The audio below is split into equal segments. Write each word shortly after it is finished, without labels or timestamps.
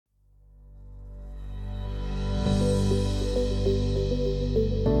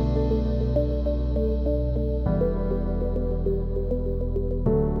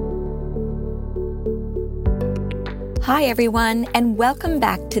Hi, everyone, and welcome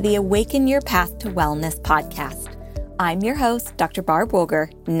back to the Awaken Your Path to Wellness podcast. I'm your host, Dr. Barb Woger,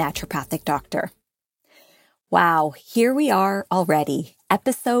 naturopathic doctor. Wow, here we are already,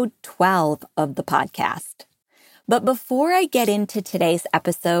 episode 12 of the podcast. But before I get into today's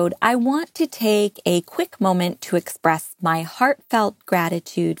episode, I want to take a quick moment to express my heartfelt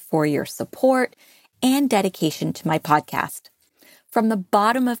gratitude for your support and dedication to my podcast. From the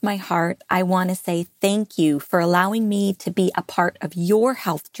bottom of my heart, I want to say thank you for allowing me to be a part of your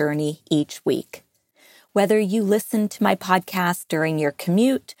health journey each week. Whether you listen to my podcast during your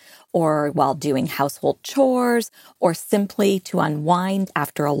commute or while doing household chores or simply to unwind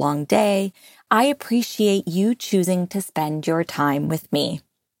after a long day, I appreciate you choosing to spend your time with me.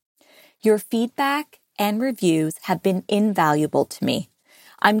 Your feedback and reviews have been invaluable to me.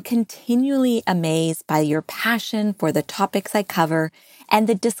 I'm continually amazed by your passion for the topics I cover and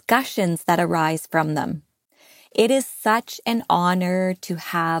the discussions that arise from them. It is such an honor to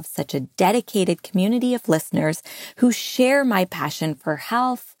have such a dedicated community of listeners who share my passion for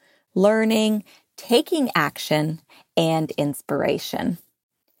health, learning, taking action, and inspiration.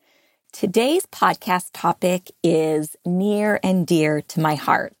 Today's podcast topic is near and dear to my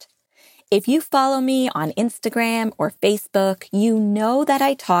heart. If you follow me on Instagram or Facebook, you know that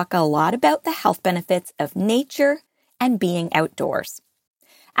I talk a lot about the health benefits of nature and being outdoors.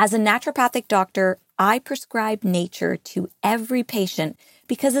 As a naturopathic doctor, I prescribe nature to every patient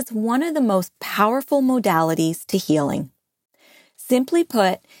because it's one of the most powerful modalities to healing. Simply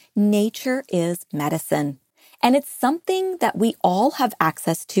put, nature is medicine, and it's something that we all have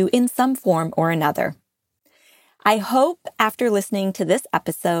access to in some form or another. I hope after listening to this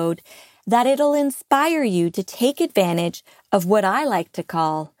episode that it'll inspire you to take advantage of what I like to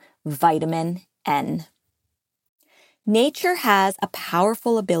call vitamin N. Nature has a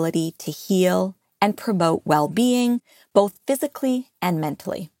powerful ability to heal and promote well-being, both physically and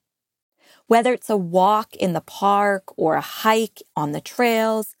mentally. Whether it's a walk in the park or a hike on the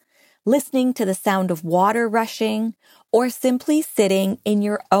trails, listening to the sound of water rushing, or simply sitting in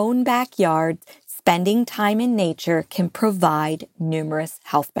your own backyard, spending time in nature can provide numerous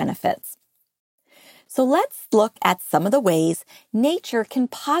health benefits. So let's look at some of the ways nature can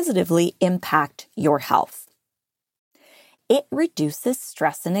positively impact your health. It reduces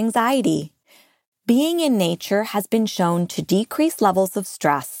stress and anxiety. Being in nature has been shown to decrease levels of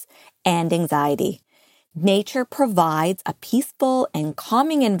stress and anxiety. Nature provides a peaceful and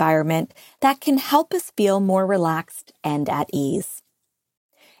calming environment that can help us feel more relaxed and at ease.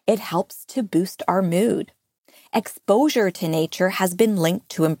 It helps to boost our mood. Exposure to nature has been linked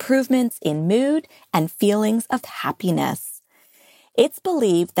to improvements in mood and feelings of happiness. It's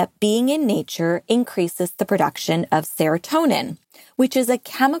believed that being in nature increases the production of serotonin, which is a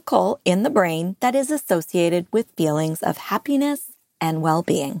chemical in the brain that is associated with feelings of happiness and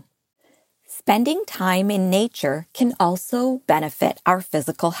well-being. Spending time in nature can also benefit our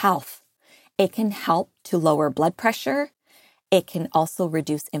physical health. It can help to lower blood pressure. It can also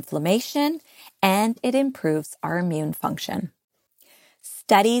reduce inflammation, and it improves our immune function.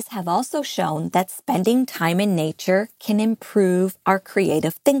 Studies have also shown that spending time in nature can improve our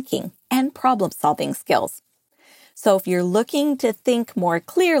creative thinking and problem-solving skills. So if you're looking to think more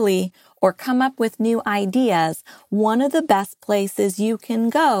clearly or come up with new ideas, one of the best places you can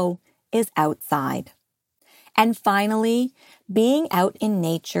go is outside. And finally, being out in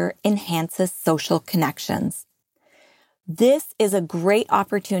nature enhances social connections. This is a great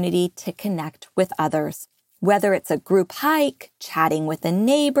opportunity to connect with others, whether it's a group hike, chatting with a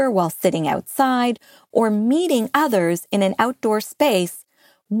neighbor while sitting outside, or meeting others in an outdoor space.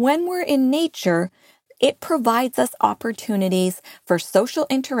 When we're in nature, it provides us opportunities for social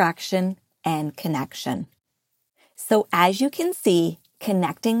interaction and connection. So as you can see,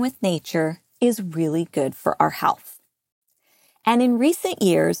 connecting with nature is really good for our health. And in recent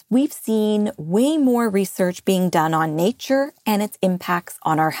years, we've seen way more research being done on nature and its impacts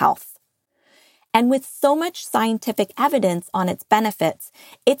on our health. And with so much scientific evidence on its benefits,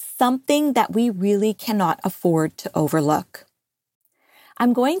 it's something that we really cannot afford to overlook.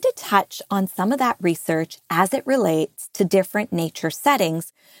 I'm going to touch on some of that research as it relates to different nature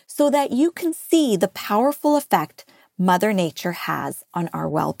settings so that you can see the powerful effect Mother Nature has on our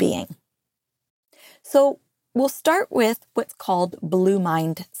well-being. So we'll start with what's called Blue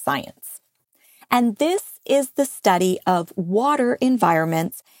Mind science. And this is the study of water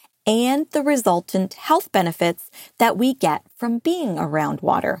environments and the resultant health benefits that we get from being around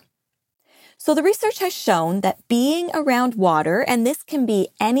water. So the research has shown that being around water, and this can be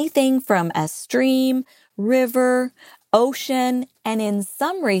anything from a stream, river, ocean, and in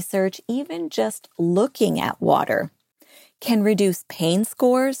some research, even just looking at water, can reduce pain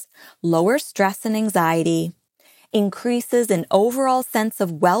scores, lower stress and anxiety, increases an overall sense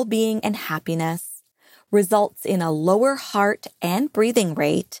of well-being and happiness, results in a lower heart and breathing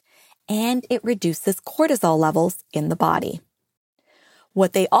rate, and it reduces cortisol levels in the body.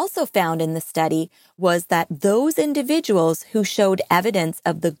 What they also found in the study was that those individuals who showed evidence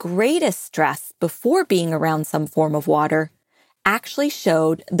of the greatest stress before being around some form of water actually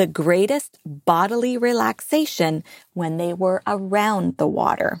showed the greatest bodily relaxation when they were around the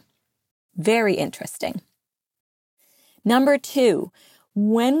water. Very interesting. Number 2,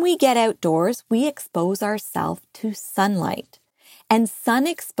 when we get outdoors, we expose ourselves to sunlight. And sun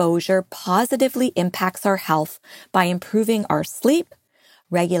exposure positively impacts our health by improving our sleep,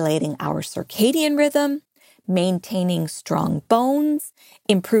 regulating our circadian rhythm, maintaining strong bones,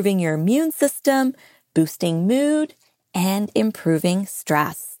 improving your immune system, boosting mood, and improving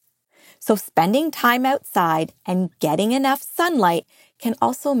stress. So spending time outside and getting enough sunlight can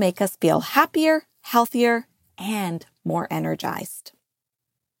also make us feel happier, healthier, and more energized.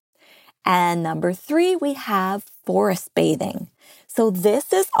 And number 3, we have forest bathing. So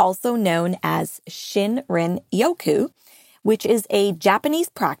this is also known as Shinrin-yoku, which is a Japanese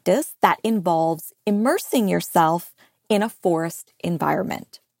practice that involves immersing yourself in a forest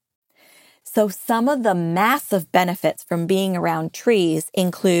environment. So some of the massive benefits from being around trees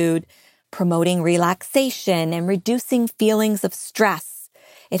include promoting relaxation and reducing feelings of stress.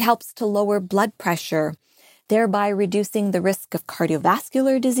 It helps to lower blood pressure, thereby reducing the risk of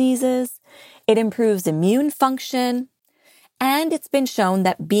cardiovascular diseases. It improves immune function. And it's been shown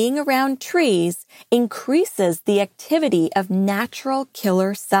that being around trees increases the activity of natural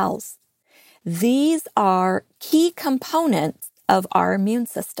killer cells. These are key components of our immune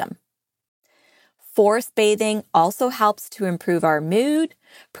system. Forest bathing also helps to improve our mood,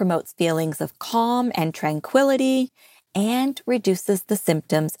 promotes feelings of calm and tranquility, and reduces the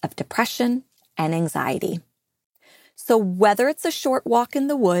symptoms of depression and anxiety. So whether it's a short walk in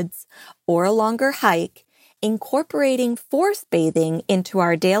the woods or a longer hike, incorporating forest bathing into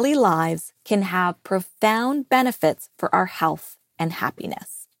our daily lives can have profound benefits for our health and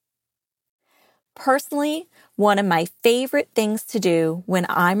happiness. Personally, one of my favorite things to do when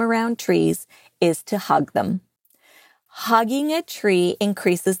I'm around trees is to hug them. Hugging a tree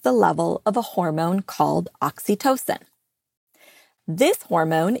increases the level of a hormone called oxytocin. This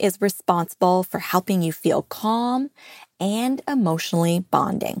hormone is responsible for helping you feel calm and emotionally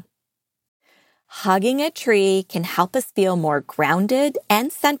bonding. Hugging a tree can help us feel more grounded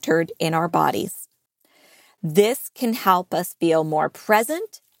and centered in our bodies. This can help us feel more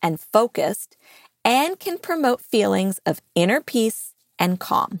present and focused and can promote feelings of inner peace and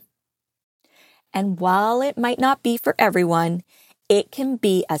calm. And while it might not be for everyone, it can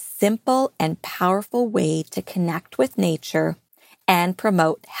be a simple and powerful way to connect with nature and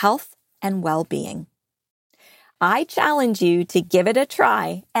promote health and well-being. I challenge you to give it a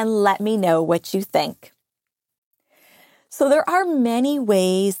try and let me know what you think. So there are many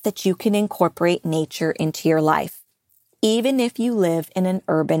ways that you can incorporate nature into your life, even if you live in an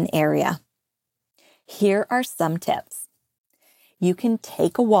urban area. Here are some tips. You can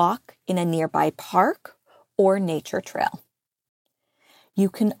take a walk in a nearby park or nature trail. You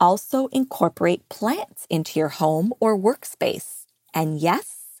can also incorporate plants into your home or workspace. And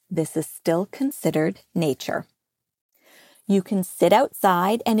yes, this is still considered nature. You can sit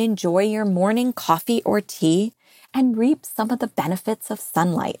outside and enjoy your morning coffee or tea and reap some of the benefits of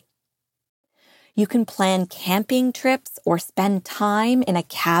sunlight. You can plan camping trips or spend time in a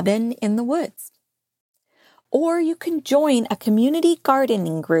cabin in the woods. Or you can join a community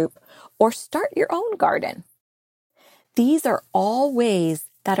gardening group or start your own garden. These are all ways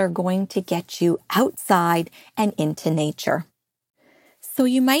that are going to get you outside and into nature. So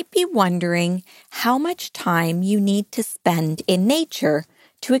you might be wondering how much time you need to spend in nature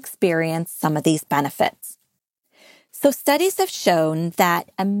to experience some of these benefits. So studies have shown that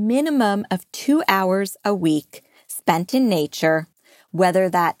a minimum of 2 hours a week spent in nature, whether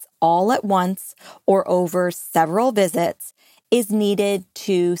that's all at once or over several visits, is needed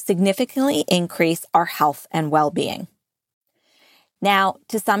to significantly increase our health and well-being. Now,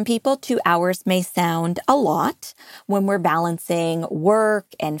 to some people, 2 hours may sound a lot when we're balancing work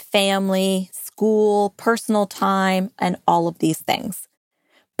and family, school, personal time, and all of these things.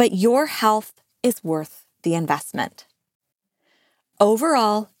 But your health is worth the investment.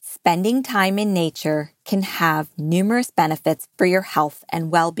 Overall, spending time in nature can have numerous benefits for your health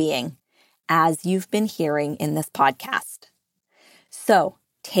and well-being, as you've been hearing in this podcast. So,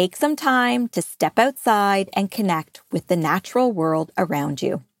 take some time to step outside and connect with the natural world around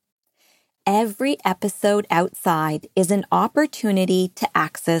you. every episode outside is an opportunity to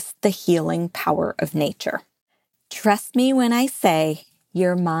access the healing power of nature. Trust me when I say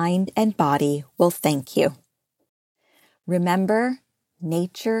your mind and body will thank you. Remember,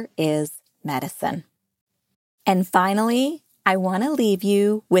 nature is medicine. And finally, I want to leave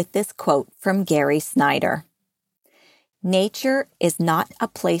you with this quote from Gary Snyder. Nature is not a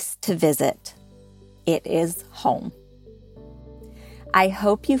place to visit. It is home. I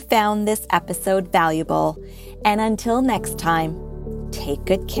hope you found this episode valuable, and until next time, take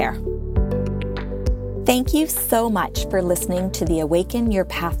good care. Thank you so much for listening to the Awaken Your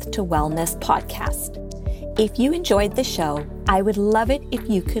Path to Wellness podcast. If you enjoyed the show, I would love it if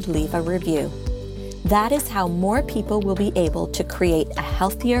you could leave a review. That is how more people will be able to create a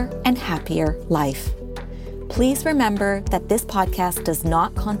healthier and happier life. Please remember that this podcast does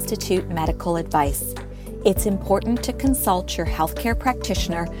not constitute medical advice. It's important to consult your healthcare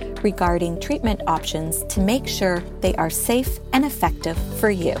practitioner regarding treatment options to make sure they are safe and effective for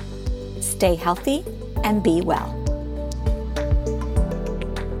you. Stay healthy and be well.